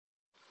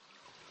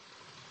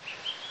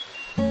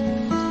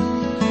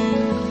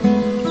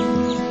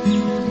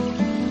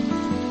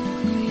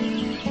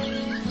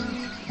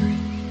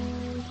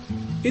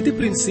Iti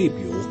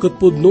prinsipyo, ket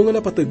pudno nga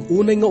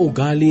napatag-unay nga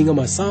ugali nga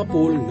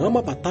masapol nga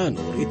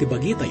mapatanor iti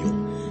bagi tayo,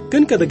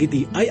 ken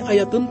kadagiti ay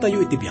ayaten tayo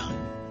iti biyan.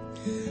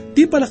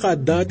 Ti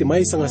palakaadda ti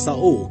maysa nga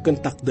sao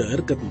ken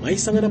takder ket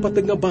maysa nga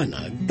napateg nga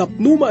banag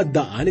tapno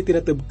maaddaan iti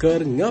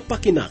natebker nga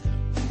pakinak.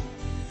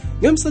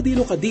 Ngem sa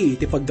dilo kadi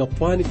ti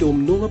paggapuan iti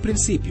umno nga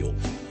prinsipyo,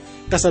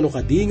 kasano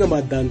kadi nga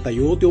maaddaan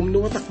tayo ti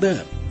umno nga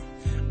takder.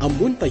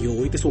 Amun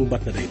tayo iti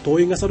sungbat na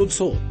daytoy nga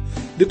saludsod.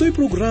 Dito'y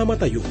programa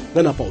tayo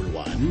nga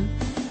napauluan,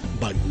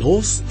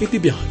 Bagnos iti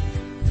biyan.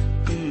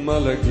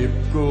 Malagip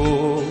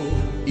ko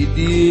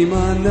iti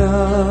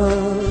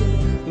manang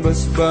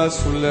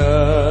basbasulat,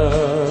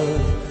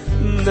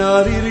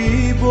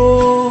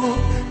 nariribo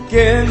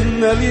ken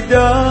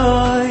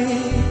naliday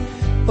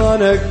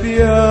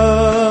panagbiag.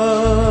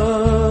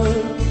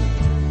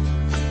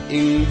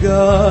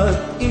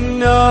 Inggat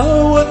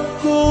inawat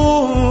ko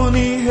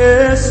ni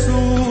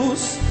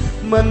Jesus,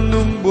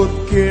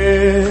 manumbot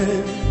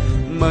ken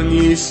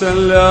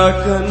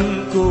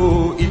mangisalakan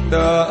ko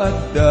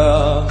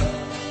itaadda,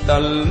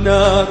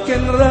 talna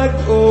ken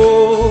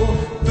rag-o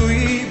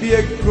tuy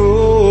biag ko.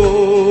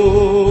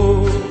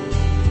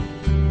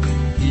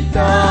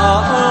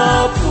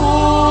 Itaapo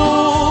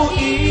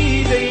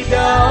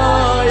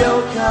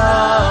idaydayaw ka,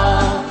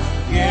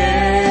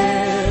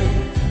 ngem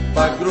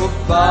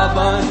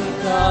pagrukbaban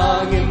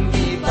ka, ngem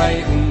di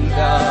pay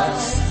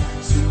undas,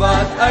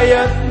 subat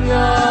ayat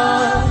nga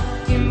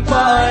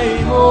impay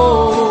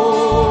mo.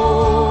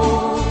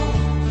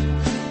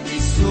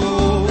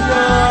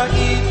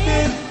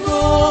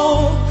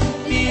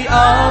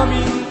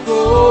 Amin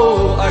ko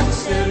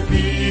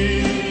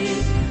agserbi,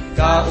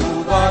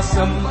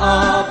 kaubasam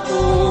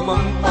apo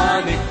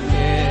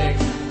mangpaneknek,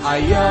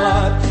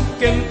 ayat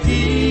ken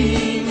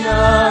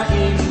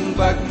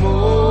kinaimbag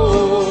mo.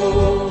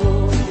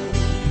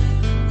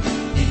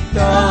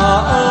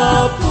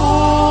 Itaapo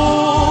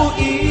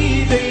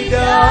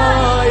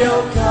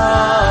idaydayaw ka,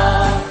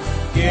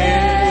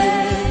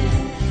 ken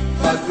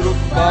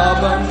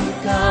pagrukbaban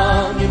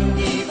ka,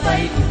 hindi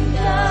pa'y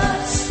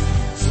undas,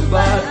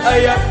 subat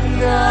ayak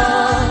nga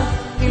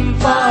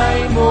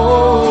impay mo.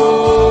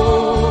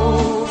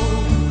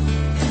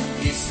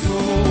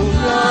 Isu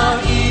nga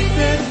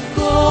ited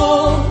ko,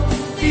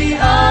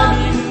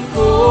 iamin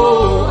ko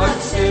at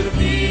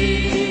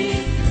serbi,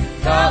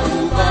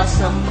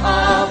 kaubasam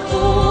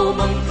apo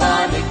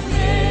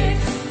mangpaneknek,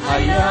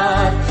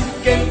 ayat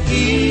ken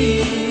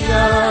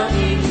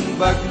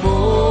kinaimbag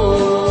mo.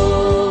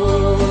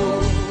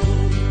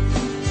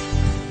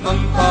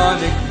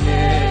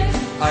 Mangpaneknek,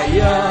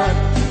 ayat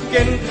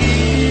ken kinaimbag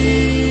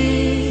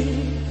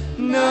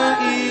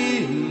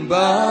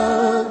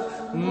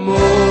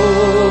mo.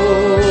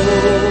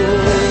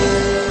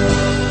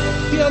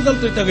 Ti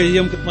adal to'y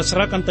tagayam ket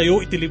masarakan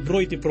tayo iti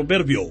libro iti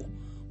Proverbio.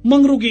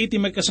 Mangrugi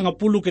iti may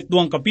kasangapulo ket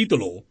duang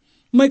kapitulo,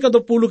 may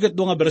kadapulo ket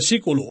duang nga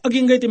bersikulo,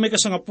 aging iti may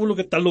kasangapulo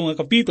ket talo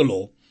nga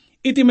kapitulo,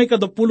 iti may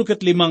kadapulo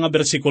ket lima nga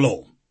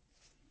bersikulo.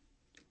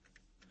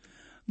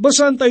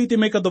 Basan tayo iti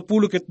may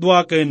kadapulo ket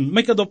dua ken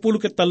may kadapulo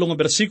ket talo nga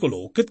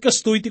bersikulo, ket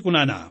kastoy iti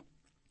kunana.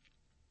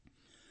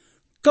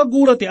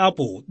 Kagura ti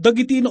Apo,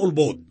 dagiti na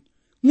ulbod,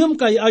 ngam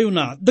kay ayo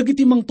na,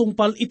 dagiti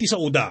mangtungpal iti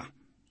sauda.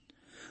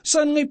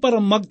 Saan ngay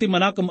paramag ti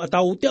manakam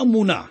ataw ti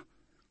amuna,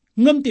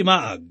 ngam ti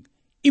maag,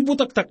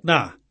 ibutaktak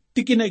na,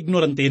 ti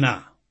kinaignorante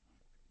na.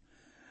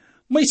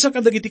 May sa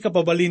kadagiti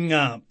kapabalin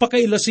nga,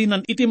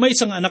 pakailasinan iti may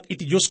sang anak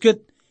iti Diyos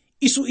ket,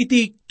 isu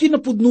iti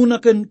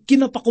kinapudnuna ken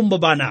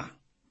kinapakumbabana.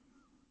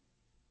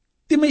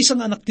 Ti may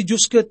sang anak ti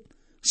Diyos ket,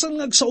 saan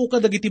ngagsao ka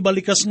dagiti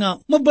balikas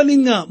nga,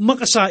 mabalin nga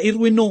makasair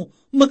wenno,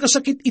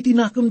 makasakit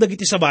itinakam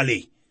dagiti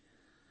sabali.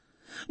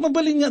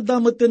 Mabalin nga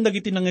damat ten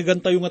dagiti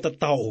nangagantayo nga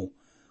tattao,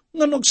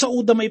 nga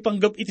nagsauda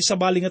maipanggap iti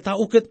sabali nga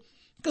tao ket,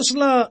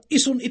 kasla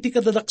isun iti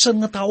kadadaksan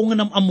nga tao nga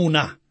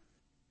namamuna.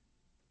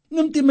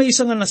 Ngam ti may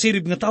isa nga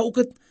nasirib nga tao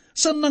ket,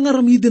 saan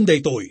nangaramiden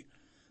daytoy?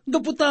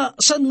 Gaputa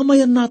saan nga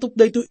mayan natop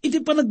daytoy iti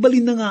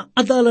panagbalin na nga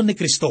adalan ni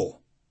Kristo.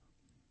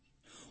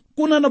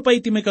 Kuna na pa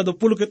iti may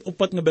kadapulo ket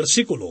upat nga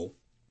bersikulo,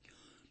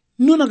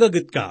 no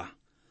nagaget ka,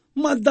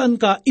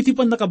 maadaan ka iti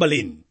pan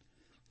nakabalin,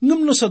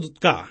 ngam no sadot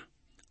ka,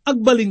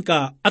 agbalin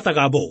ka at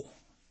agabo.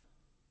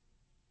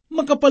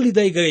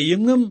 Makapaliday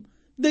gayam ngam,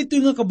 daytoy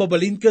nga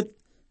kababalin ket,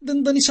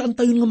 dandani saan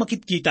tayo nga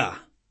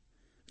makitkita.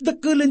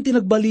 Dakkelan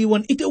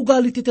tinagbaliwan iti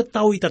ugali ti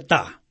tattao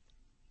itatta.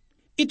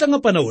 Ita nga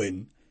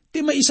panawin,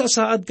 ti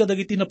maisasaad ka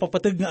dagiti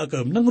napapateg nga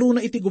agam nang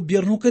runa iti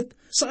gobyerno ket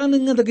saan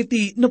nga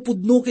dagiti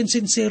napudno ken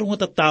sincero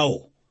nga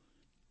tattao.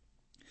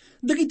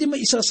 Dagiti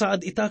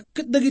maisasaad ita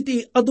ket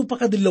dagiti adu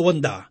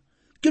pakadilawanda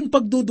ken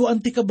pagduduan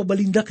ti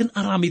kababalinda ken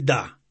aramid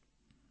da.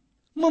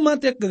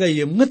 Mamati ak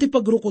gagayem nga ti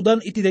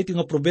pagrukodan iti dayti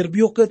nga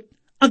proverbio ket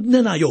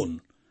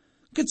agnanayon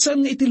ket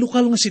saan nga iti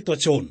lokal nga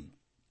sitwasyon.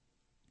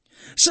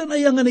 Saan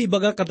aya nga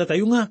naibaga kada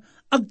tayo nga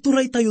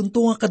agturay tayon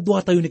to nga kadwa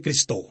tayo ni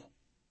Kristo.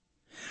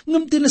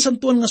 Ngam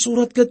tinasantuan nga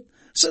surat ket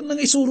saan nga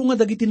isuro nga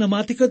dagiti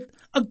namati ket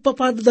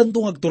agpapadadan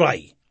tong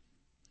agturay.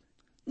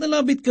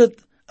 Nalabit ket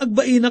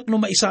agbainak no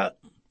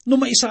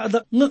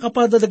maisaada nga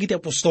kapada dagiti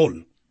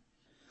apostol.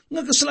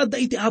 nga kasalada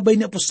iti abay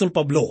ni Apostol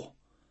Pablo.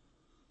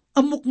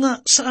 Amok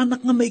nga sa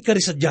anak nga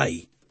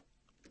maikarisadyay.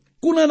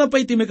 Kuna na pa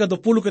iti may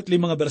 25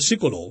 nga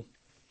bersikulo,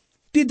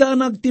 ti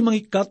danag ti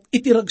mangikat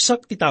iti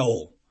ragsak ti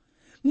tao,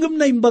 ngem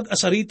na imbag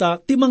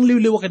asarita ti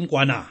mangliwliwaken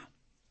kuana.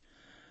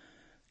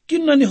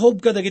 Kinna ni Job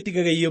kadagiti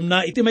gagayem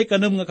na iti may 6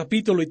 nga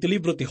kapitulo iti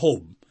libro ti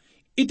Job,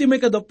 iti may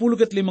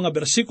 25 nga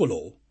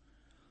bersikulo,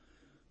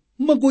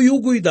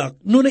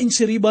 maguyugoydak no na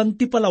insiriban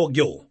ti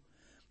palawagyo,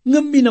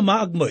 ngem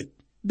minamaagmet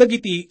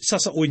dagiti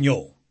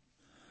sasaunyo.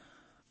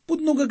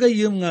 Pudno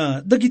gagayem nga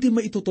dagiti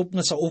maitutop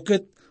nga sa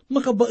uket,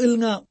 makabael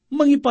nga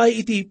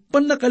mangipay iti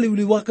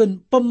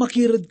panakaliwliwaken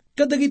pamakired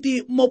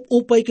kadagiti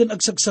maupay ken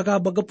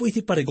agsagsagaba gapu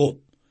iti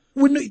parigot,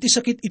 wenno iti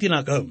sakit iti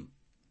nakam.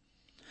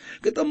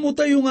 Katamo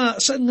tayo nga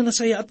saan nga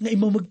nasaya at nga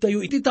imamag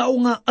tayo iti tao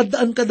nga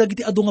addaan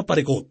kadagiti adu nga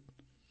parikot.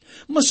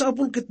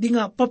 Masapul ket di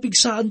nga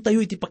papigsaan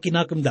tayo iti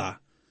pakinakam da,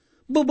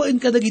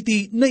 babaen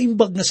kadagiti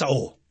naimbag nga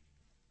sao.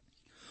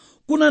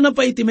 Kuna na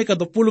pa iti may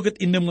 26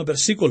 nga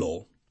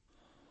bersikulo,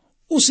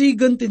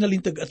 usigan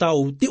tinalintag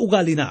ataw ti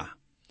ugali na,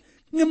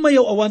 nga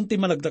mayaw awan ti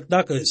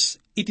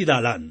managdakdakes iti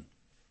dalan.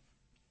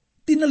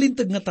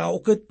 Tinalintag nga tao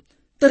ket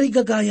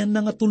tarigagayan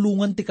na nga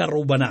tulungan ti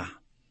karuba na.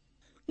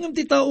 Ngam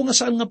ti tao nga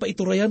saan nga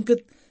paiturayan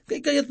ket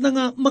kayat na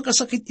nga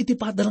makasakit iti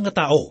padala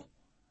nga tao.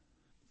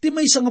 Ti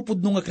maysa nga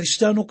pudno nga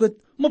Kristiyano ket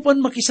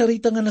mapan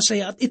makisarita nga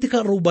nasaya at iti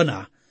karuba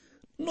na,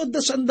 no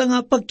dasan da nga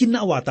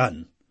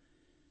pagkinaawatan.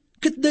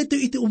 Ket dayto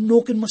iti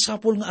umnoken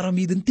masapol nga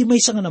aramiden ti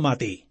maysa nga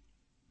namati.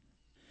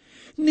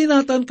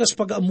 Ninatan kas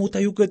pag-amu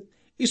tayo ket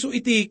isu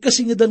iti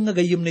kasingadan nga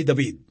gayem ni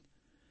David.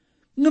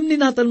 Ngam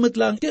ninatan met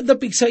lang ti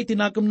adapigsa iti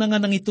nakam na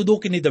nga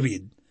nangitudukin ni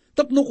David,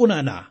 tapno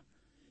kunana,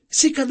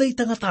 si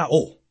kadayta nga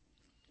tao.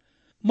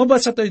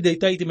 Mabasa tayo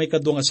dayta iti may 2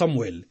 nga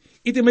Samuel,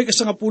 iti may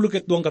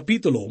 12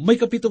 kapitulo, may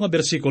 7 nga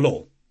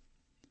bersikulo.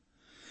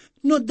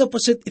 No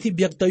dapaset iti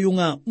biag tayo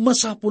nga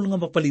masapol nga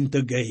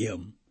mapalintag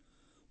gayem.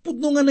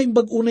 Pudno nga na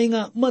imbag unay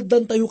nga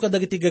maddan tayo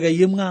kadagiti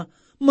gagayem nga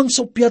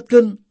mangsopyat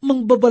ken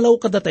mangbabalaw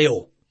kada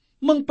tayo,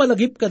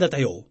 mangpalagip kada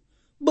tayo,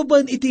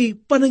 babaen iti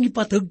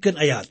panangipateg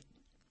ken ayat.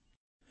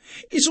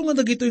 Isu nga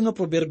dagitoy nga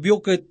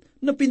proverbio ket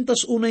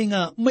napintas unay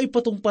nga may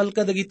patungpal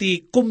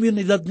kadagiti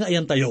komunidad nga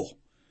ayan tayo.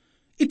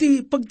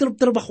 Iti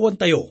pagtrabahuan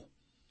tayo.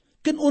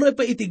 Ken oray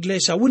pa iti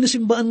iglesia wenno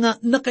simbaan nga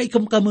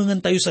nakaikamkamangan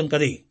tayo san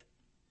kani.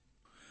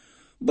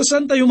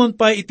 Basan tayo man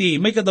pa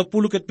iti may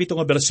 27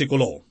 nga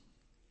bersikulo.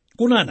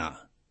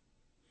 Kunana,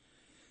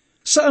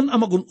 saan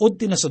amagunod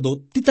ti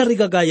nasadot ti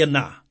tarigagayan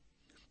na,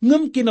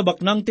 ngem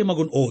kinabaknang ti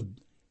magunod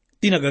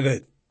ti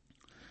nagagat.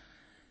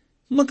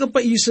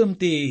 Makapaisam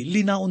ti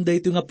linaon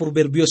dayto nga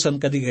proverbio san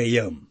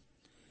kadigayam.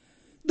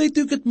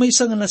 Dayto ket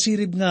maysa nga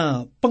nasirib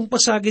nga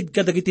pangpasagid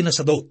kadagiti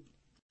nasadot.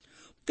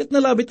 Ket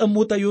nalabit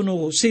ammo tayo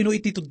no sino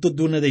iti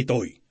tudtuddo na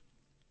daytoy.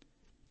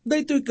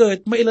 Daytoy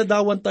ket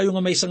mailadawan tayo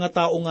nga maysa nga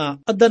tao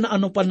nga adda na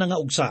ano pa na nga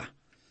ugsa.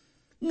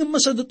 Ngem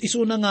masadot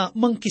isuna nga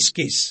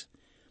mangkiskis,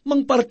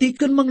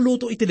 mangpartiken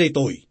mangluto iti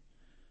daytoy.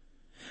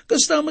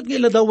 Kastamat nga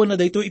iladawan na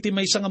daytoy iti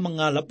maysa nga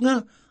mangalap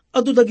nga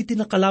adu dagiti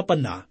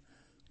nakalapan na,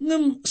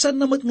 ngem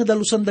saan namat nga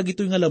dalusan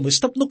dagitoy nga lames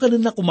tapno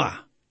kanen na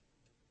kuma.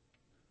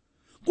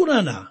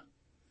 Kunana,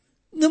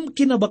 ngem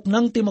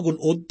kinabaknang ti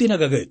magunod ti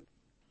nagagat.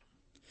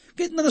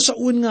 Kahit nga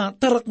saun nga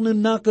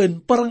taraknen naken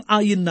parang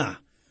ayin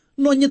na,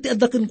 no anya ti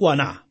adaken kwa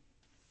na.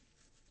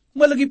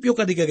 Malagipyo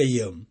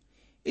kadigagayem,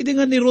 iti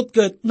nga ni Ruth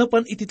ket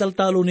napan iti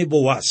taltalo ni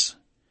Boaz.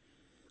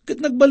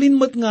 Ket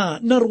nagbalinmat nga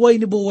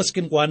narway ni Boaz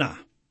ken kwa na.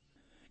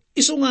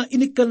 Isu nga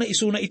inikkan na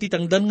isu na iti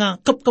tangdan nga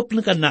kapkap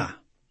na kan na.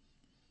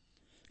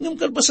 Ngam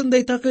kalpasan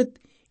day taket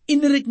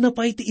inirik na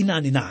pa iti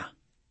inani na.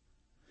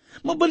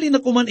 Mabali na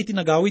kuman iti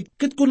nagawid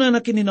ket kuna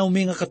na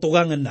kininawmi nga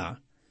katugangan na,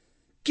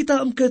 kita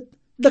ket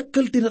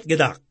dakkel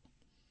tinatgadak.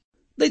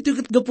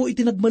 Daytoy ket gapo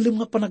iti nagmalim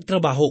nga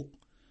panagtrabaho.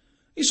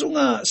 Isu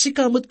nga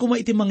sikamet kuma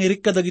iti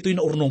mangirik kadagitoy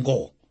na urnong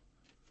ko.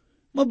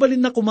 Mabalin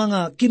na kuma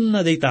nga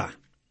kinna dayta.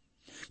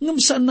 Ngam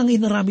saan nang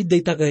inaramid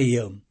dayta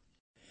gayem.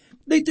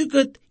 Daytoy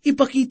ket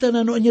ipakita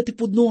na no anya ti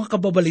pudno nga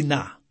kababalin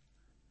na.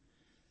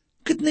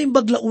 Ket na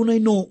imbaglaunay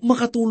no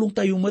makatulong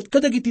tayo met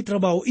kadagiti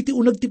trabaho iti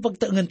unag ti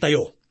pagtaengan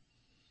tayo.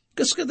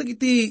 Kas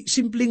kadagiti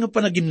simple nga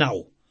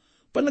panaginaw,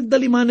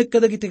 panagdalimanag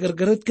kadagiti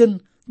gargaret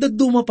ken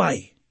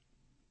daddumapay.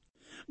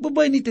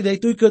 Babay ni ti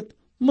daytoy ket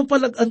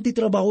mapalag-an ti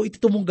trabaho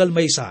iti tumunggal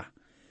maysa.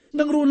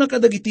 Nang runa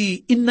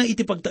kadagiti inna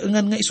iti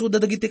pagtaengan nga isu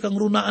dadagiti kang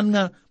runaan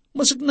nga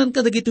masaknan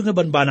kadagiti nga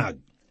banbanag.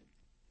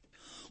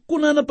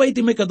 Kunana pa iti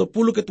may 28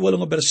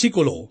 nga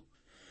bersikulo,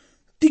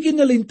 ti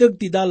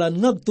kinalintag ti dalan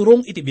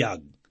ngagturong iti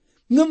biag,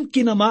 ngem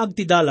kinamaag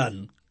ti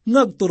dalan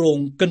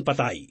ngagturong ken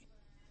patay.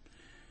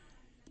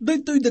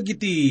 Daytoy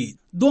dagiti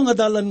duang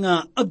nga dalan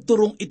nga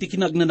agturong iti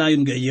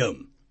kinagnanayon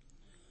gayem.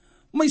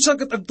 May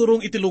sakat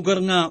agturong iti lugar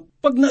nga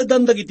pag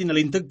naadan dagiti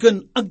nalintag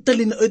ken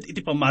agtalinaed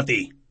iti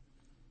pamati.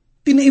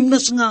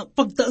 Tinaimnas nga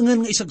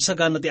pagtaengan nga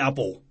isagsagana ti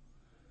Apo.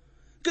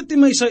 Ket ti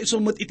maysa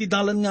isumet iti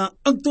dalan nga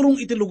agturong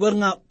iti lugar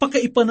nga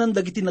pakaipanan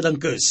dagiti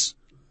nadangkes,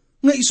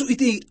 nga isu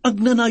iti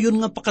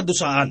agnanayon nga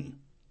pakadusaan.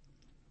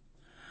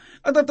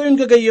 At ato yung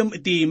gagayam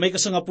iti may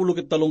kasangapulo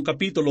ket talong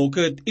kapitulo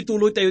ket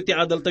ituloy tayo ti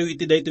adal tayo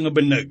iti dayto nga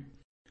beneg.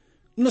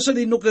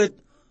 Nasalino ket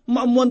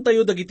maamuan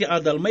tayo dagiti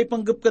adal may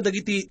panggap ka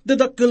dagiti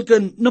dadakkel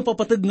ken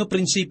napapateg nga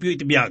prinsipyo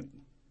iti biag.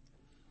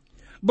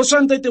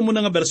 Basahan tayo ti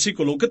muna nga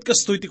bersikulo ket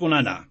kastoy ti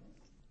kunana.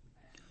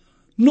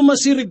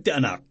 Numasirib ti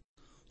anak,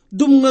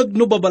 dumngeg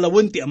no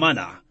babalawen ti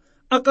amana,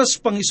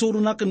 akas pangisuro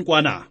na ken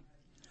kuana.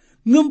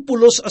 Ngem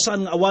pulos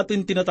asaan nga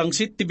awatin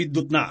tinatangsit ti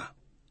biddut na.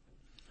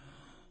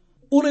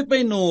 Uray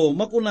pa'y no,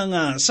 makuna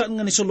nga saan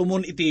nga ni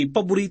Solomon iti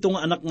paborito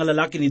nga anak nga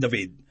lalaki ni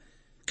David.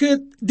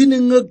 Ket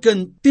dinengeg ken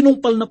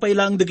tinungpal na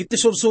pailang dagiti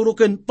sursuro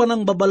ken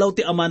panang babalaw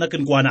ti amana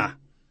ken kuana.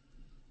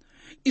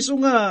 Isu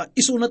na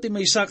ti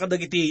maysa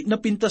kadagiti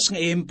napintas nga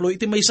ehemplo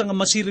iti maysa nga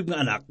masirib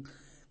nga anak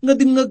nga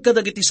dingeg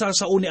kadagiti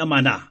sasao ni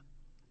amana.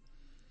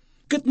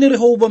 Ket ni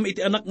Rehoboam iti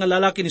anak nga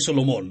lalaki ni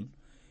Solomon.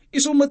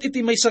 Isumat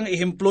iti maysa nga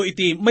ehemplo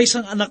iti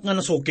maysa nga anak nga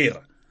nasukir.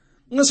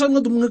 Nga saan nga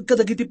dumngeg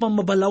kadagiti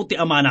pamabalaw ti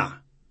amana.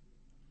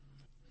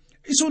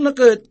 Isu na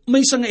ket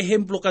maysa nga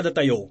ehemplo kada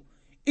tayo.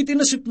 Iti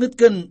nasipnet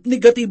ken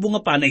negatibo nga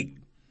panig.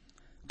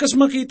 Kas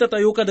makita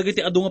tayo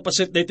kadagiti adu nga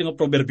paset dayto nga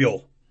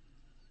proverbio.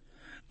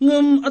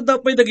 Ngem adda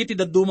pay dagiti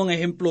dadduma nga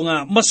ehemplo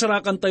nga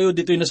masarakan tayo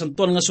ditoy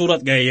nasantuan nga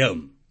surat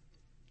gayam.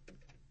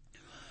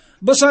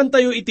 Basahan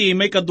tayo iti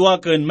may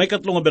kadua ken may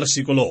katlo nga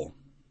bersikulo.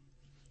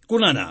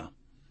 Kunana,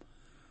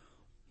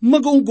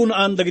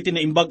 magunggunaan dagiti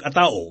naimbag a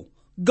tao,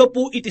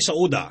 gapu iti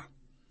sauda,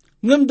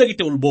 ngem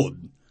dagiti ulbod,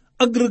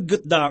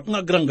 agregget da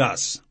nga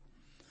agranggas.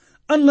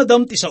 An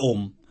nadam ti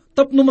saom,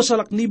 tapno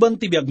masalakniban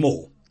ti biag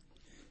mo.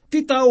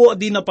 Ti tao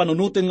adi na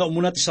panunutin nga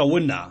umuna ti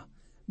sawen na,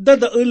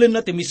 dadaelen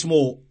na ti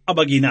mismo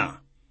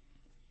abagina.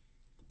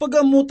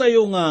 Pagamu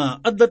tayo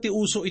nga adda ti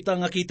uso ita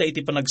nga kita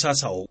iti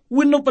panagsasaw,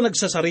 wenno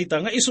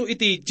panagsasarita nga isu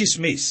iti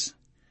chismis.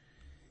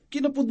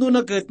 Kinapudno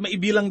na ket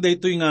maibilang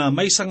daytoy nga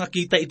maysa nga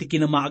kita iti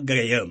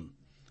kinamaagayam.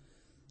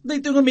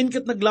 Daytoy nga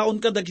minket naglaon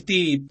ka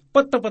dagiti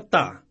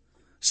patta-patta,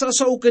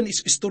 sasao ken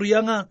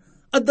istorya nga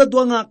adda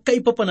dua nga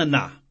kaipapanan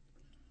na.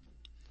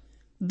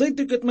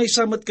 Daytoy ket may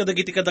samat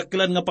kadagiti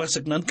kadakkelan nga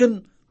pakasagnan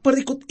ken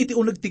parikot iti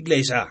uneg ti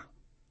iglesia.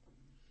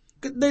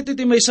 Ket daytoy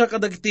ti maysa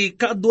kadagiti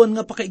kaaduan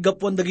nga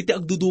pakaigapuan dagiti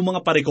agduduma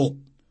nga parikot.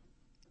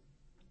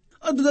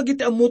 Adu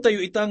dagiti ammo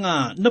tayo ita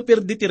nga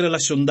naperdi ti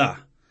relasyon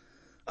da.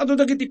 Adu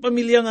dagiti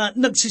pamilya nga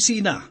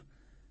nagsisina.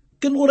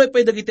 Ken uray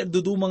pay dagiti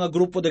agduduma nga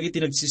grupo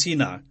dagiti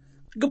nagsisina,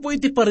 gapo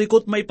iti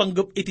parikot may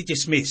panggap iti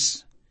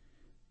chismis.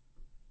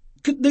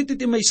 Ket daytoy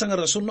ti maysa nga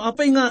rason no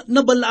apay nga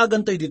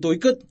nabalaagan tayo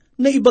ditoy ket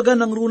naibaga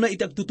ng runa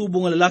iti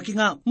agtutubo nga lalaki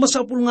nga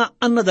masapul nga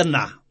annadan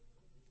na.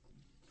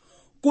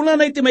 Kuna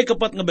na iti may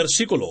kapat nga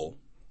bersikulo,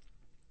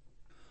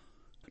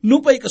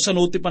 nupay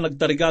kasano ti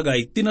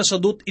panagtarigagay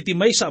tinasadot iti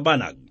may sa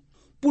abanag,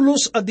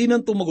 pulos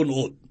adinan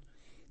tumagunood,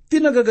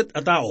 tinagagat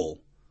a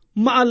tao,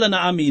 maala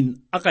na amin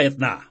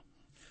akayat na.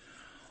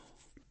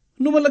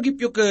 Numalagip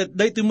yu ket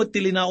daytoy met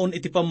ti linaon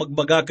iti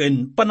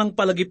pamagbagaken panang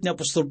palagip ni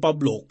Apostol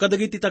Pablo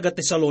kadagiti taga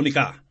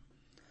Tesalonica.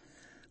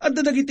 At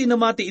dadagiti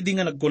namati idi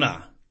nga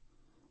nagkuna,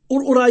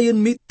 ururayan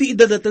mi ti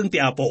idadateng ti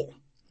Apo.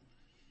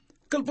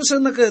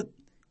 Kalpasan na ket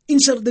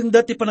insardeng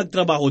dati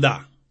panagtrabaho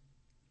da.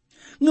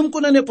 Ngem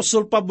kuna ni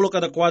Apostol Pablo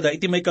kadakwada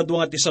iti may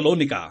kadua nga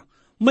Tesalonica,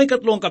 may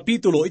katlong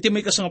kapitulo iti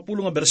may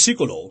kasangapulo nga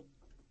bersikulo,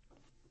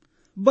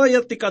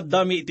 bayat ti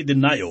kaddami iti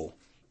denayo,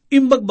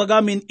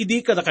 imbagbagamin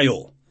idi kada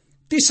kayo,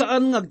 ti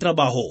saan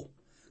ngagtrabaho,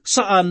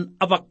 saan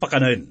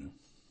apakpakanen.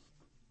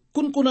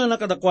 Kun kuna na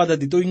kadakwada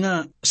ditoy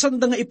nga,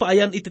 sanda nga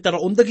ipaayan iti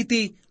taraon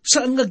dagiti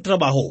saan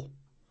ngagtrabaho.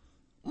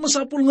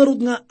 Masapul nga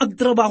rod nga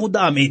agtrabaho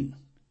da amin.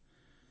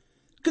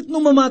 Ket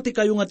no mamati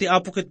kayo nga ti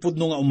Apo ket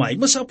pudno nga umay,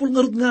 masapul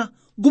nga rod nga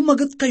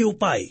gumagat kayo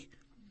pay.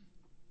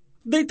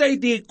 Dayta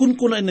iti kun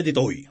kuna na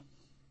ditoy.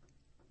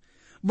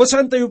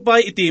 Basan tayo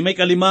pay iti may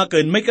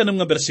kalimaken may kanam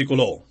nga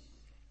bersikulo.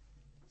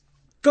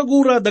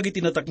 Kagura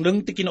dagiti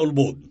natakneng ti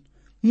kinaulbod,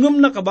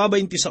 ngem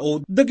nakababain ti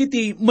saod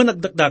dagiti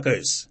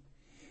managdakdakes.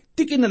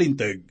 Ti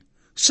kinalinteg,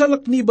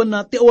 salakniban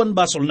na ti awan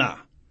basol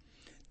na.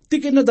 Ti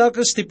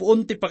kinadakes ti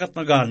puon ti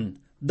pakatnagan,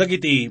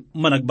 dagiti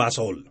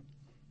managbasol.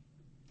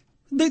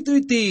 Dayto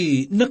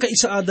iti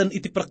nakaisaadan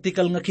iti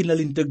praktikal nga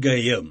kinalinteg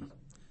gayam.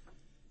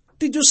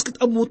 Ti Diyos ket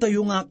ammo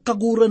tayo nga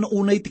kagura na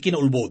unay ti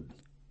kinaulbod.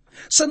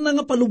 San na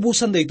nga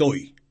palubusan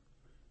daytoy?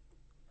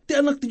 Ti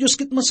anak ti Diyos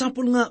ket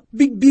masapol nga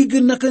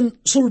bigbigen na ken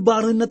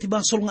sulbaren na ti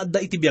basol nga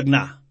adda iti biag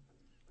na.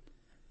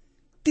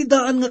 Ti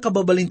daan nga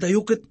kababalin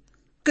tayo ket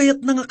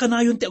kayat na nga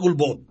kanayon ti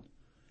agulbod.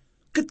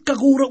 Ket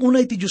kagura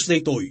unay ti Diyos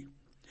daytoy.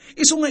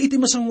 Isu nga iti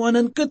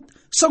masangwanan ket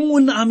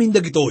sanguan na amin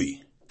dagitoy.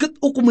 Ket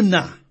ukumen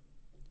na.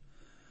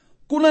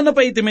 Kuna na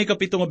pa iti may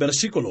kapito nga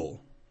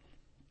bersikulo,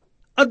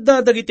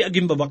 adda dagiti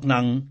agim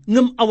babaknang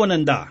ngem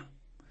awananda.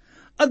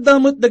 Adda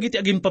met dagiti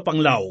agim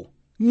papanglaw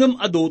ngem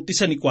adu ti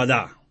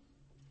sanikwada.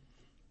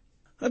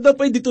 Adda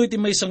pay dito iti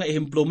may nga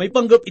ehemplo may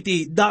panggap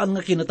iti daan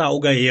nga kinatao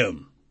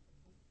gayam.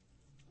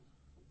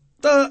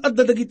 Ta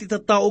adda dagiti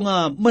tattao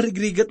nga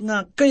marigrigat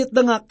nga kayat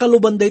da nga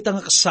kalubanday ta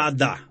nga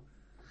kasada.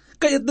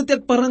 Kayat da ti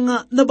agparang nga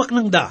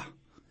nabaknang da.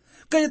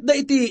 Kayat da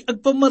iti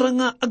agpamara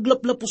nga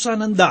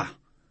aglaplapusanan da.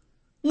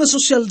 nga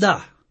sosyal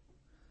da.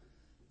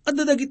 At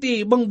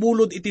dagiti bang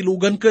bulod iti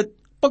lugan ket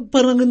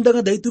pagparangan da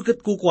nga daytoy ket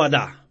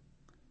kukwada.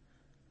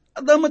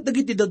 At damat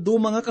dagiti dadu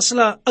mga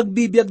kasla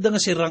agbibiyag da nga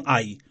sirang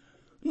ay,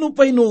 no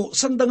pay no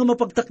sanda nga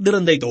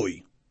mapagtakdiran daytoy.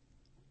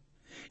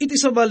 Iti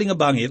sabali nga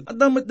bangir, at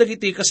damat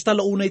dagiti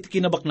kastalauna iti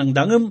kinabak ng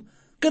dangem,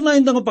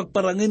 kanayon da nga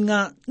pagparangin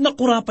nga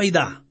nakurapay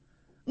da,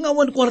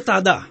 ngawan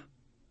kwartada.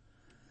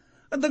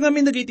 At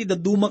ngamin dagiti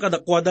daduma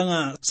kadakwada nga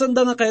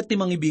sanda nga kayat ti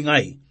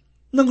mangibingay,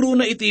 nang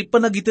runa iti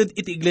panagitid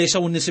iti iglesia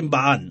ni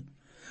simbaan,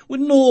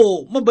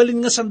 wenno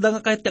mabalin nga sanda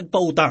nga kayat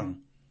tagpautang.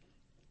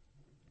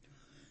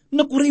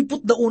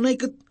 Nakuripot da unay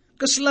ket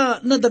kasla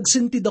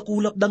nadagsen ti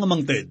dakulap da nga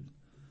mangted.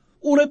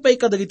 Uray pay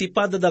kadagiti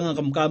padada nga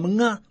kamkameng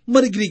nga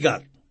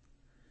marigrigat.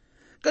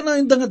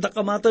 Kanayon da nga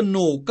dakamatan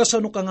no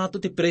kasano ka nga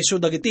to ti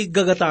presyo dagiti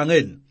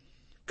gagatangen.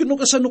 Kano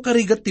kasano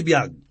karigat ti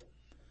biyag.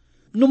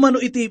 Numano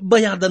iti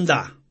bayadan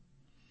da.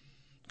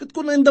 Kat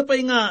kunayon da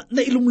pay nga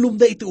nailumlum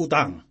da iti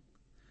utang.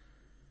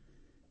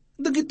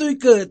 Dagitoy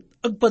ket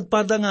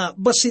agpadpada nga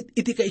basit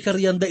iti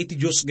kaikaryan da iti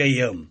Diyos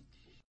gayem.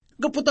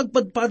 Gapot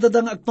agpadpada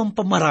da nga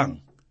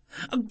agpampamarang.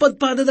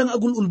 Agpadpada da nga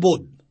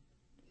agululbod.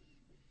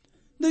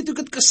 Dahito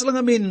ket kaslang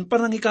amin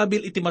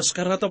panangikabil iti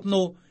maskaratap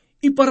no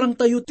iparang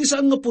tayo ti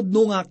saan nga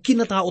pudno nga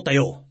kinatao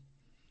tayo.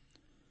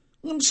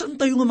 Ngam saan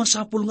tayo nga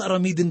masapul nga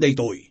aramidin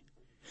daytoy?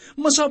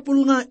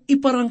 Masapul nga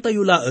iparang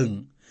tayo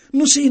laeng,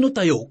 no sino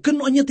tayo,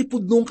 kano anya ti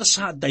pudno nga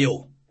kasaad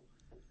tayo.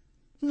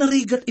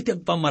 Narigat iti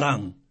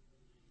agpamarang.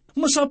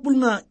 Masapul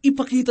nga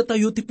ipakita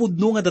tayo ti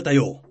pudno nga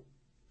datayo.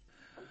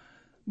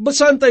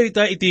 Basan tayo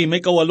iti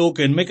may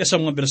kawaloken may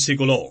kasam nga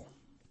bersikulo.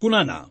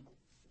 Kunana,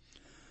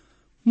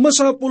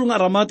 masapul nga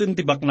aramatin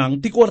ti baknang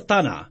ti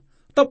kwartana,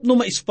 tapno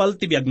maispal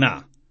ti biyag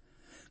na.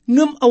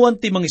 Ngam awan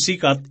ti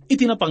mangisikat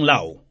iti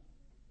napanglaw.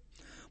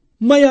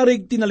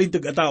 Mayarig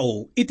tinalintag a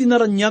tao iti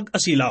naranyag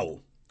asilaw.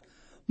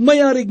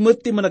 Mayarig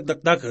met ti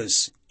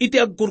managdakdakes iti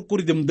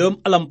agkurkuridemdem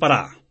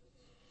alampara.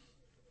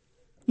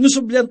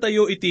 Nusublyan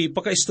tayo iti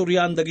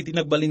pakaistoryaan dagiti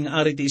nagbalin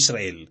nga ari ti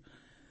Israel.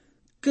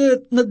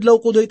 Ket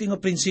nadlaw ko do iti nga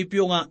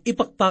prinsipyo nga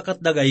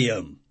ipakpakat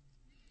dagayem.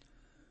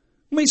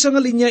 May isang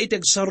linya iti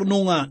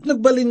agsarno nga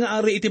nagbalin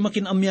nga ari iti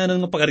makinamyanan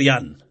nga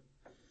pagarian.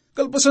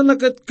 Kalpasan na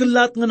ket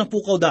kelat nga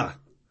napukaw da.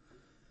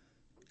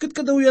 Ket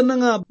kadawyan na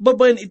nga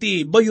babayan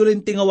iti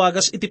bayulente nga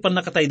wagas iti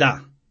panakatay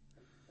da.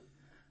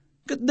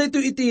 Ket dayto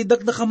iti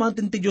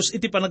dakdakamanten ti Diyos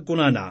iti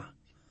panagkunana.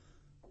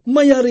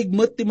 Mayarig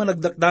met ti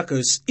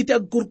managdakdakes iti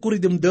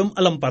agkurkuridemdem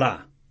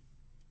alampara.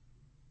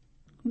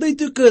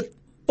 Dayto ket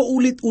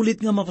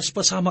paulit-ulit nga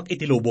mapaspasamak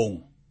iti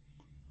lubong.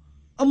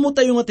 Ammo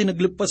tayo nga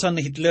tinaglepasan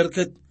ni Hitler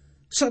ket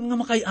saan nga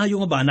makayayo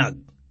nga banag.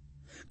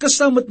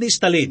 Kastamat ni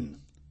Stalin.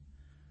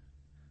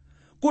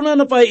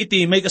 Kunana pa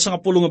iti may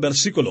kasangapulo nga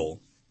bersikulo,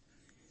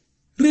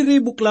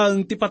 riribuk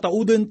lang ti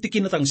patauden ti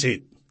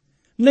kinatangsit,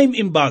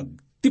 naimimbag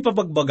ti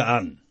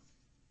pabagbagaan.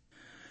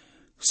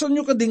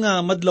 Sanyo ka di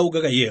nga madlaw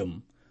gagayem,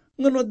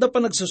 ngano adda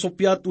pa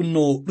nagsusupyat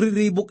unno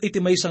riribuk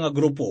iti may nga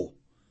grupo,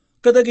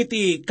 kadag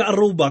iti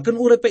kaaruba kan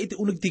uray pa iti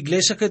unag ti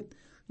iglesia ket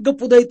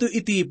gapuda ito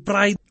iti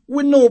pride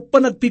wenno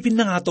panagpipin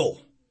na nga to.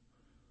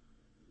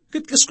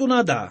 Ket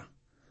kaskunada,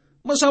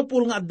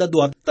 masapul nga adda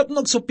duat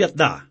tapno nagsupyat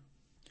da.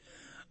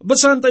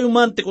 Basahan tayo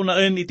man ti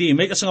kunaen iti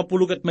may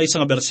kasangapulo ket may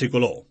nga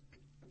bersikulo.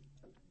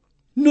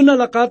 No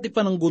nalakat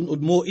ipananggunod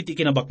mo iti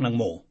kinabaknang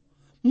mo,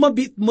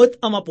 mabitmet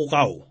ang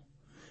mapukaw.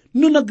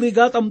 No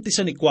nagrigatam ti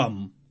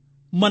sanikwam,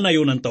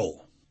 manayunan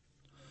to.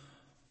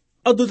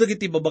 Ado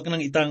dagiti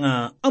babaknang ita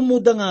nga,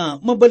 amuda nga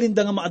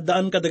mabalinda nga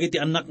maadaan ka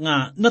dagiti anak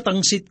nga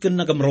natangsit ken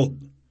nagamrod.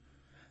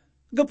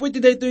 Gapu iti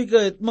daytoy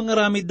ket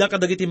mangaramid da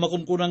kadagiti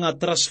makunkuna nga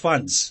trust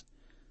funds.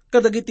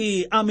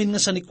 Kadagiti amin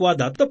nga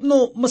sanikwada,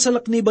 tapno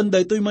masalakniban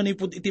daytoy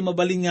manipud iti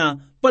mabalin nga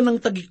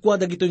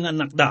panangtagikwa dagitoy nga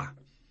anak da.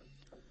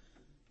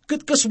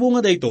 Ket kasbo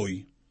nga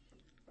daytoy,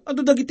 ado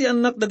dagiti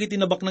anak dagiti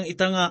nabaknang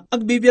ita nga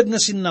agbibiyag nga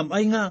sinnam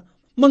ay nga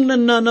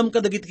mangnananam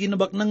kadagiti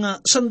kinabaknang nga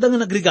sanda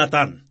nga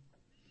nagrigatan.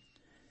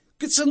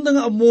 Ket sanda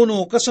nga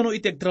amuno kasano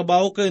iti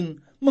agtrabaho ken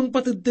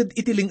mangpatedted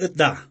iti linget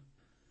da.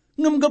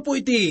 Ngam gapo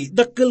iti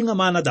dakkel nga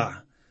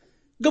manada.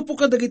 Gapo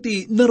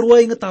kadagiti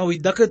naruay nga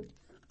tawid da ket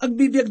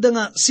agbibiyag da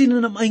nga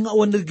sinanam ay nga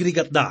awan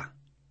nagrigat da.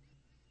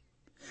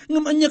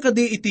 Ngam anya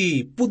kadi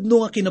iti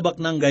pudno nga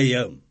kinabaknang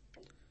gayam.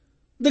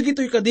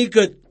 Dagitoy kadi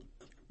ket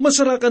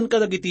masarakan ka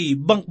dagiti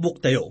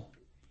bankbook tayo.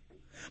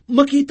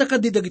 Makita ka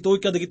di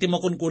dagitoy ka dagiti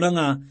makunkuna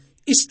nga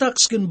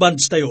stocks ken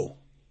bonds tayo.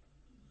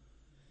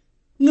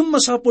 Ngam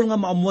masapol nga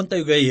maamuan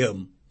tayo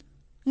gayem,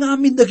 nga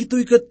amin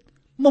dagitoy kat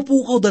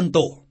mapukaw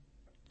danto.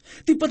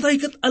 Ti patay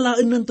kat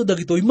alaan nanto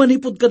dagitoy,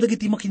 manipod ka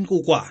dagiti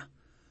makinkukwa.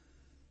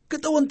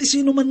 Katawan ti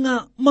sino man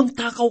nga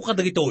mangtakaw ka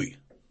dagitoy.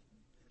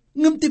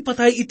 Ngam ti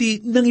patay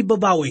iti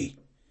nangibabawi,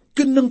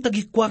 ken nang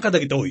tagikwa ka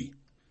dagitoy.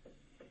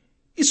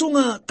 Isu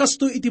nga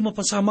kastoy iti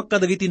mapasamak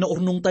kadagiti na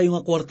urnong tayo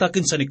nga kwarta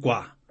ken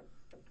sanikwa.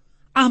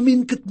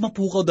 Amin ket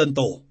mapukaw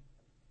danto.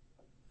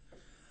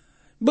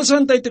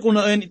 Basahan tayo ti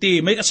kunaen iti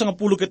may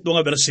kasangapulo ket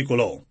nga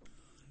bersikulo.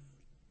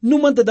 No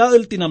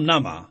madadael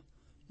tinamnama,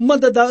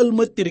 madadael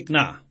met tirik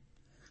na.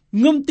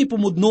 Ngem ti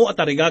pumudno at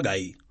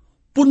arigagay,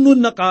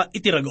 punon na ka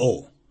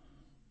itirago.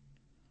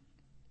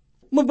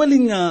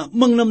 Mabalin nga,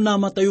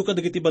 mangnamnama tayo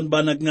kadagiti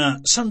banbanag nga,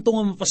 santo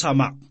nga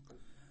mapasamak.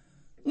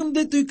 Ngam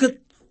dito'y kat,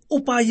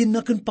 upayin na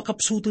kan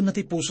pakapsuto na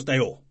ti puso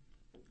tayo.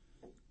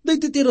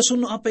 Dito ti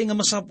rason no apay nga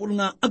masapul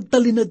nga,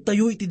 agtalinad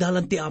tayo iti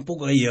dalan ti Apo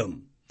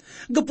gayam.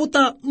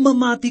 Gaputa,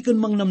 mamati kan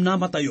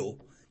mangnamnama tayo,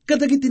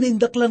 kadagiti na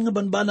indaklan nga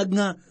banbanag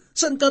nga,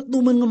 san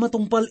katnuman nga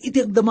matungpal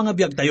iti agda mga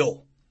biyag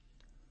tayo.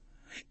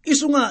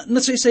 Isu nga,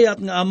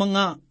 nasaysayat nga amang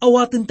nga,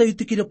 awatin tayo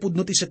ti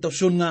kinapudno ti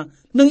sitwasyon nga,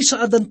 nang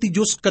isaadan ti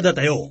Diyos kada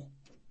tayo.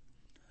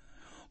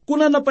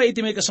 Kuna na pa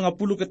iti may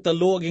kasangapulokat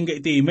talo, aging ga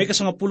iti may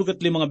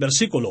kasangapulokat limang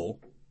bersikulo,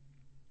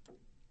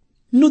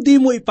 no di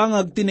mo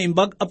ipangag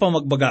tinaimbag apa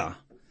magbaga,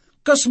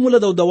 kas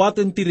mula daw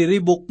dawaten ti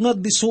riribok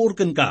ngagdisuur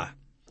ken ka.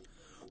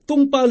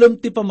 Tungpalem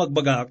ti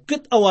pamagbaga,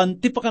 ket awan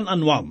ti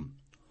pakananwam.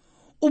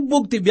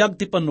 Ubog ti biag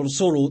ti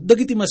panursuro,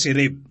 dagiti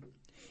masirib.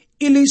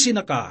 Ilisi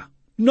na ka,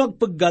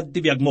 nagpaggad ti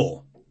biag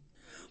mo.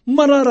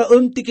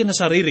 Mararaem ti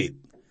kinasaririt,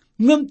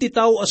 ngam ti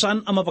tao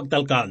asan ang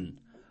mapagtalkan,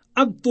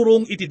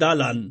 agturong iti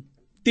dalan,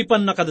 ti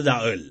pan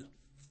nakadadael.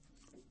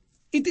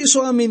 Iti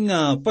iso amin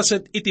nga,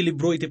 paset iti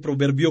libro iti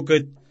Proverbio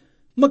ket,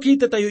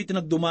 makita tayo iti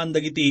nagdumaan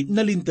dagiti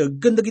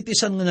nalintag, kan dagiti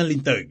isan nga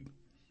nalintag.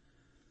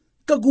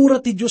 Kagura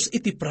ti Diyos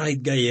iti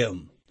pride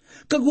gayam.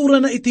 Kagura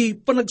na iti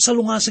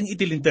panagsalungasang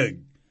iti lintag.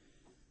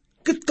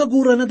 Ket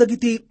kagura na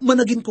dagiti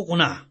managin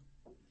kukuna.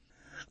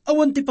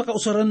 Awan ti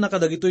pakausaran na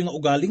kadagitoy nga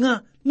ugali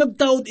nga,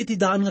 nagtaod iti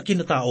daan nga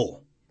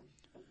kinatao.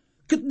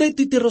 Ket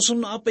daytoy ti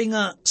rason na apay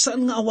nga,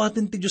 saan nga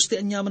awatin ti Diyos ti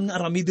anyaman nga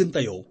aramidin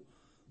tayo,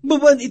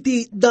 baban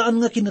iti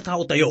daan nga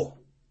kinatao tayo.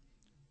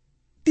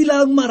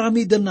 Tilang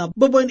maramidan na,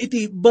 baban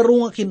iti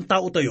baro nga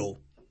kinatao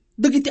tayo,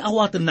 dagiti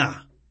awatin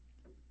na.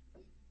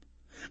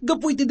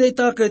 Gapu iti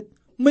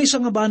daytaket, may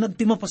sangabanag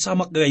ti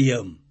mapasamak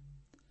gayam.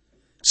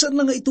 Saan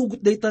na nga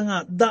itugot dayta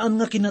nga, daan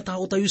nga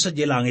kinatao tayo sa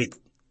langit.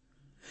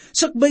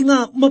 Sakbay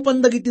nga,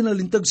 mapandag iti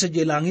nalintag sa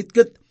langit,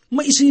 kat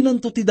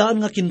maisinan to ti daan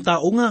nga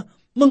kintao nga,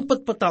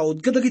 mangpatpataod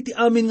kadagiti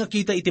amin nga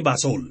kita iti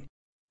basol.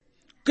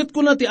 Kat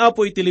kuna ti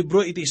Apo iti libro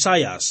iti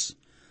Isayas,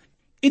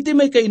 iti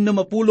may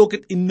kainamapulo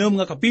ket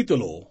innam nga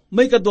kapitulo,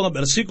 may kadwa nga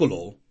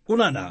bersikulo,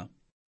 kunana,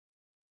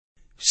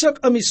 siyak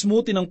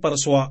amismo tinang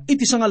paraswa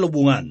iti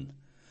sangalubungan,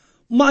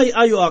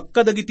 maayayo ak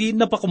kadagiti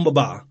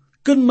napakumbaba,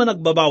 ken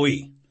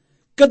managbabawi,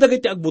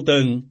 kadagiti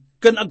agbuteng,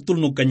 ken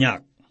agtulnog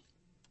kanyak.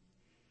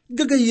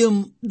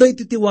 Gagayem, day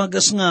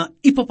titiwagas nga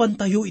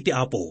ipapantayo iti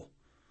Apo,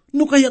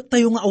 no kaya't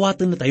tayo nga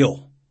awaten na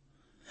tayo.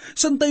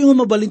 San tayo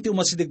nga mabalinti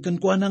umasidig kan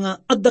kuha na nga,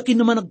 adda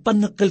kinaman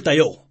nagpanakkel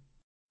tayo.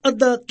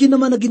 Adda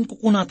kinaman naging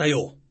kukuna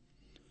tayo.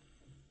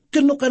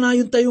 Kano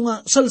kanayon tayo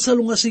nga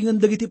salsalungasingan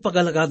dagiti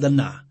pagalagadan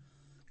na,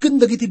 ken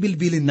dagiti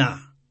bilbilin na.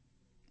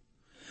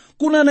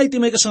 Kuna na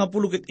iti may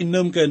kasangapuluket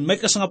innam ken may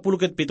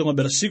kasangapuluket 7 nga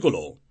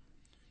bersikulo,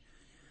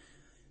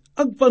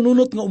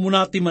 agpanunot nga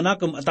umunati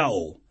manakam a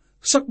tao,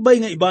 sakbay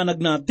nga ibanag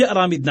na ti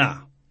aramid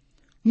na,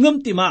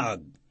 ngam ti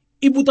maag,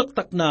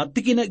 ibutaktak na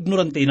ti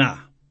kinaignorante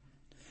na.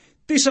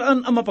 Ti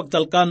saan ang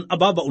mapagtalkan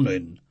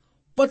ababaunen,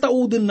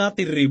 patauden na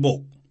ti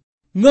ribok,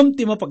 ngam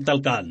ti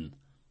mapagtalkan,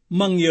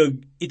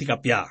 mangyag iti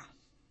kapya.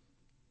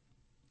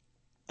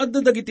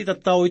 Adda dagiti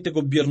tattao iti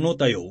gobyerno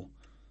tayo,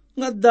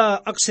 nga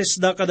adda akses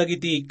da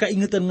kadagiti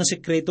kaingatan nga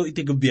sekreto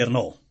iti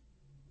gobyerno.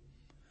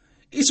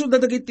 Isu da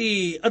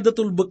dagiti adda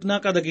tulbek na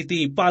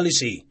kadagiti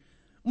policy,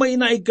 may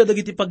inaig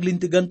kadagiti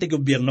paglintigan ti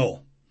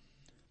gobyerno.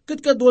 Ket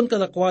kaduan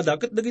kadakwada,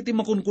 ket dagiti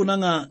makunkuna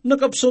nga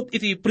nakapsot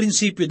iti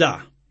prinsipyo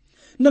da,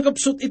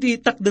 nakapsot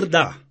iti takder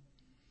da.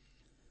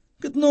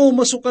 Ket no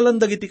masukalan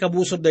dagiti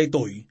kabusod da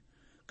itoy,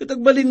 ket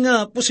agbalin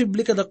nga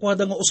posible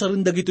kadakwada nga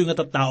usarin dagitoy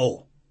nga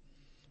tattao.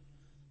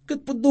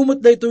 Ket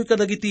puddumat da itoy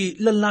kadagiti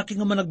lalaki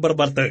nga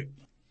managbarbarte.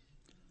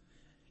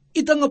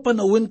 Ita nga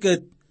panawin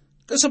ket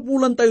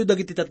kasapulan tayo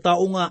dagiti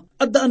tattao nga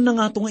addaan na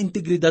nga ito nga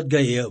integridad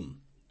gayam.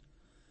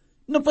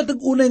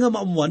 Napatag-unay nga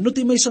maamuan no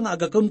ti may nga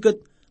agakam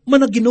ket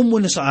managinom mo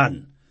na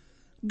saan.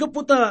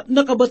 Gaputa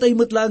nakabatay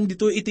matlaang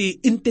dito iti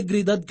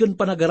integridad ken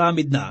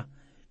panagaramid na,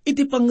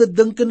 iti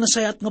pangaddang ken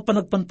nasayat nga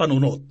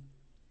panagpanpanunot.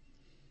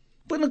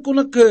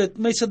 Panagkunak ket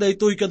may sa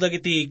daytoy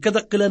kadagiti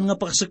kadakkelan nga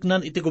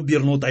pakasaknan iti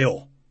gobyerno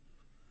tayo.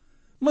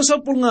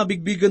 Masapul nga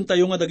bigbigan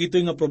tayo nga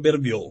dagitoy nga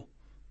proverbio,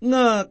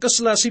 nga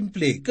kasla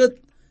simple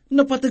ket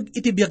napatag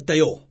iti biag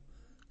tayo,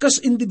 kas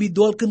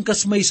individual ken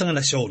kas may nga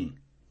nasyon.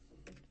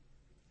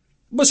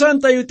 Basahan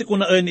tayo iti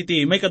kunaan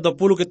iti may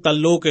 23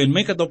 ken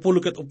may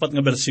 24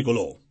 nga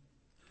bersikulo.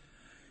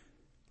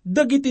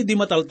 Dagiti di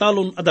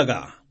mataltalon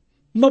adaga,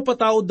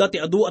 mapataod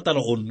dati adu at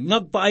araon,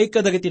 ngagpaay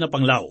ka dagiti na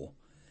panglaw,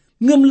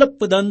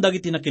 ngamlappadan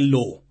dagiti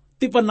nakillo,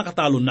 tipan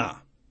nakatalon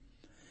na.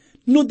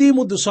 No di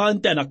mo dusaan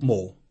ti anak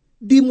mo,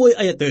 di mo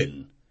ay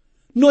ayaten,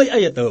 no ay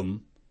ayatem,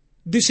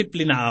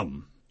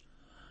 disiplinaam.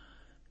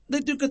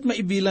 Dito kat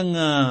maibilang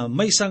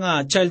may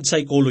nga child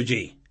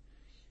psychology.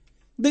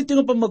 Dito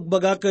nga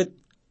pamagbagakat,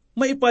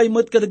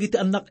 maipaymat kadagiti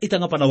anak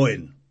ita nga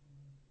panawin.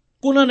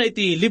 Kuna na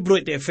iti libro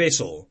iti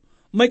Efeso,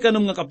 may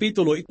kanong nga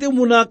kapitulo, iti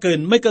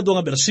umunaken may 2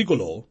 nga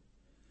bersikulo,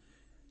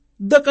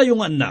 da kayo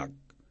nga anak,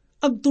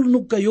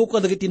 agtulnog kayo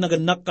kadagiti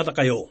naganak kata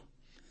kayo.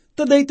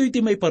 Taday ito'y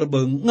ti may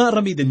parbeng nga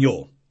aramiden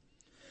yo.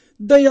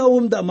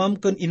 Dayawam da amam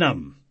ken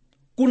inam,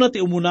 kuna ti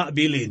umuna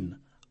abilin,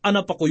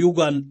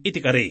 anapakuyugan iti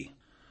kari.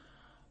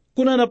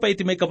 Kuna na pa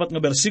iti may kapat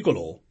nga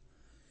bersikulo,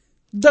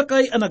 da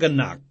kay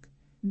anaganak,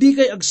 di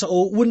kay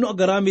agsao wenno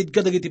agaramid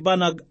kadagiti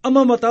banag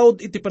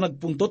amamatawd iti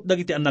panagpuntot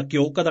dagiti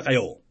anakyo kada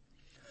kayo.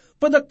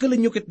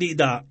 Padakkelin nyo ket di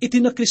ida iti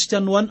na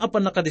kristyanuan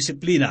apan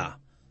nakadisiplina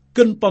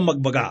ken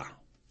pamagbaga.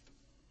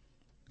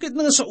 Ket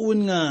nga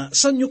saun nga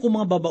sanyo kung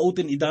mga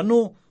babautin ida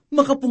no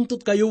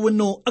makapungtot kayo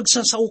wenno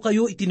agsasao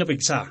kayo iti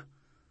napigsa.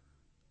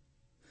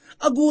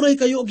 Aguray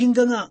kayo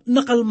agingga nga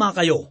nakalma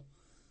kayo.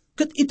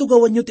 Ket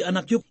itugawan nyo ti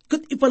anak yo,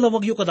 ket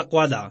ipalawag yo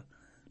kadakwada,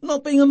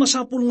 napay nga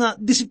masapul nga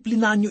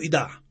disiplinaan nyo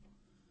ida.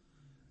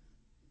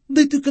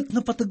 Daytoy ket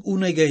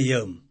napatag-unay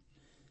gayam.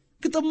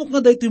 Kitamok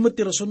nga daytoy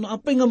matirason na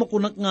apay nga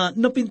makunak nga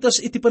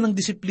napintas iti panang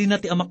disiplina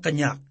ti amak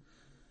kanyak.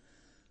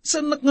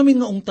 Sanak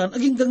ngamin nga ungtan,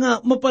 agingga nga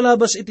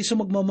mapalabas iti sa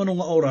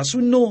magmamanong nga oras,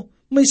 wenno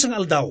may isang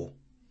aldaw.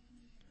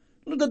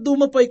 No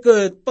dadumapay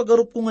ket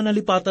pagarup ko nga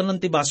nalipatan ng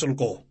tibasol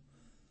ko.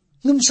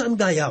 Ngam saan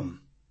gayam?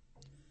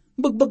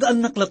 Bagbagaan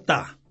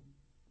naklatta.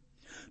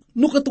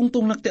 No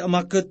katungtong nakti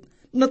amaket,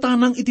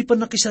 natanang iti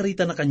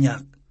panakisarita na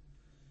kanyak.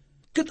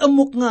 Ket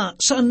amok nga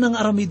saan nang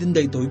aramidin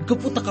daytoy,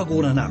 kaputa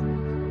kagunanak.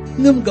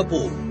 Ngam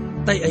gapo,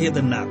 tay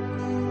ayatan nak.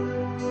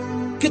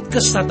 Ket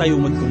kasta tayo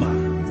magkuma.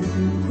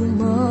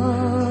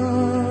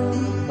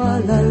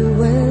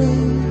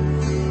 Kumapalalwen,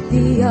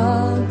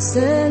 tiyag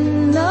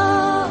sen na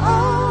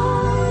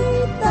ay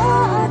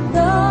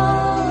taada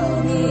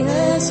ni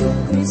Jesu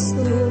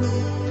Kristo.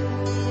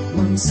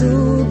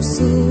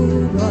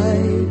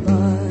 Magsubsubaybay,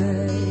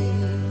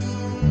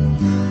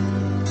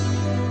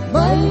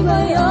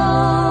 baybay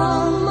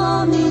ang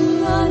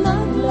amin nga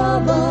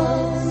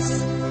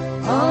naglabas,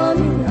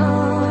 amin nga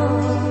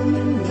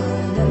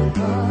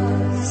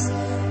nalpas,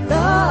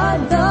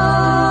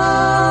 daadapay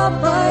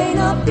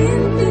na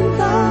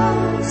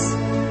pinpintas,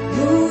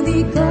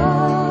 ludi ka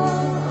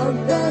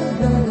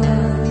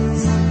agdardaras,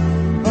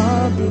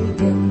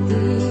 pabigyan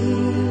ti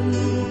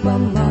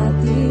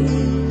pamati,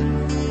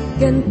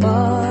 ken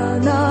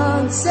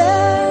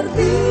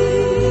panagserbi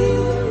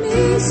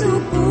ni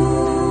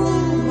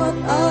sukumat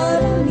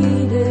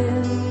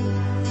arangiden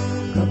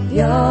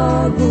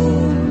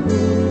kapyagong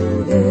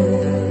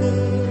uden.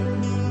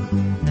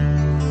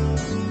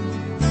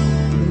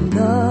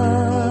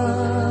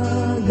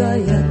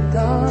 Nagayat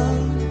ka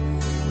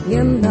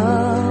ngem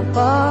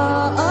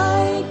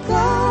napaay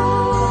ka,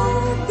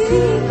 di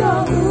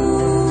ka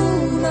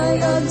unay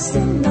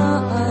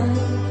agsinaan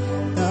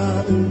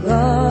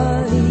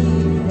taugali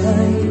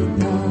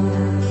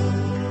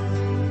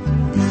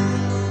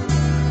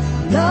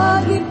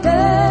lagi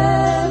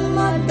pen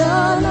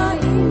madana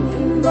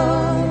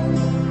inimbang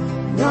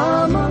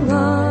nga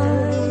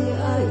mangay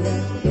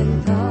ayat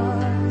kenta,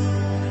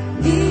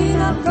 di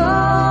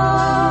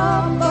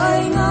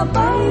nakapay nga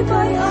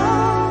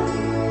baybayan,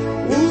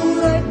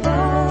 uray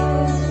pa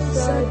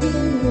sa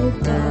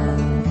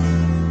dinutan,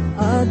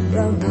 at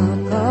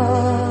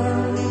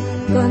rangakan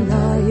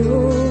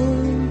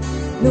kanayon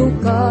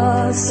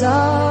nukasa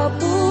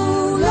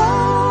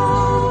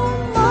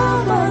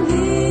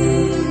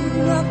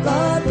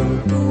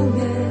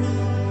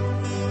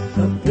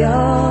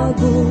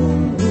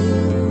kapyagong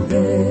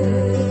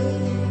uden.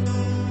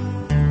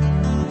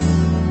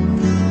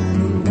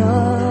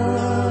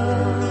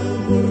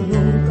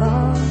 Nagurnong ka,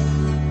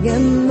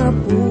 ngem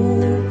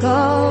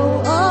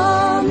napukaw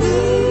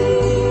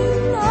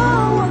amin,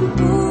 awan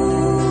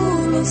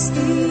tulos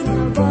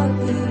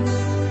tinabati,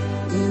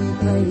 yung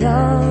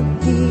kayak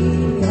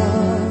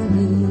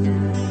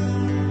tiyanin.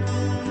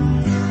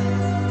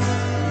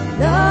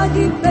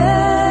 Lagi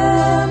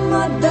pem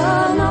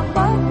madana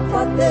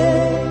pagpate,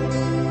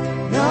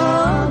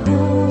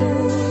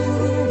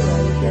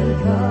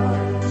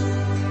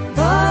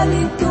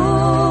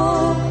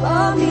 balitok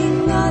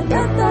amin nga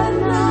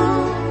datana,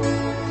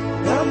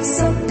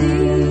 nagsakti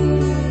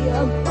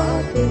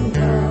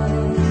agpatinda,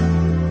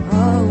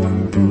 awan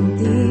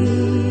kunti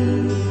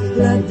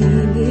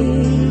ladini,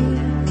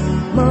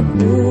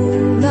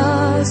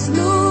 mapunas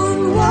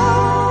lunwa,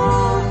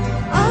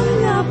 ang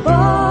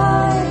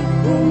napay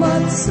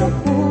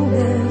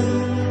umatsapunen,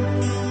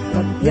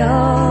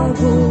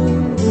 kapyagong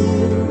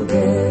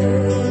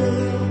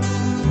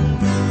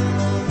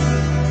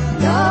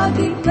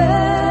lagi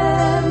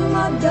pen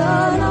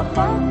madana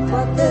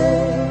pagpate,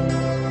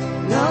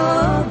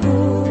 naguran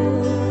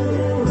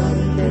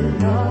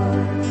kenta,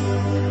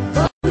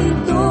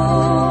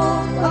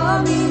 balitok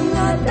amin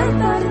nga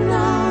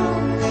datana,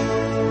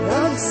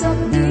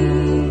 nagsakdi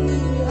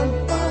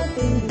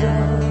agpatinda,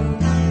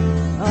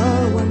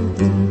 awan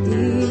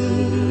kunti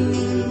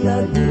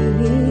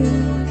ladini,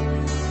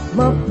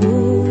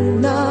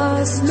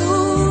 mapunas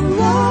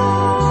lunwa,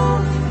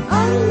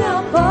 ang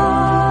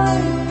napay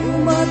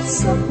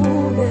sa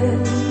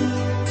pugen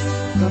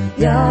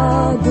kapya